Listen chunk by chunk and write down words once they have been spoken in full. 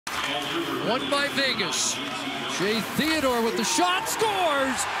Won by Vegas. Shea Theodore with the shot,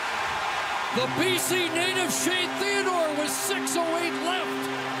 scores! The BC native Shea Theodore with 6:08 left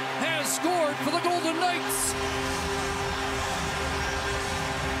has scored for the Golden Knights.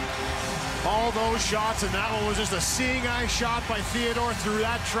 All those shots, and that one was just a seeing eye shot by Theodore through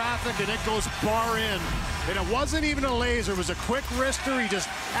that traffic, and it goes bar in. And it wasn't even a laser, it was a quick wrister. He just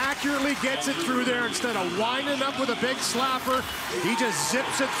accurately gets it through there instead of winding up with a big slapper. He just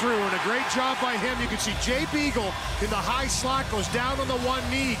zips it through, and a great job by him. You can see Jay Beagle in the high slot, goes down on the one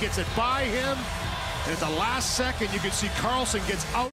knee, gets it by him. And at the last second, you can see Carlson gets out.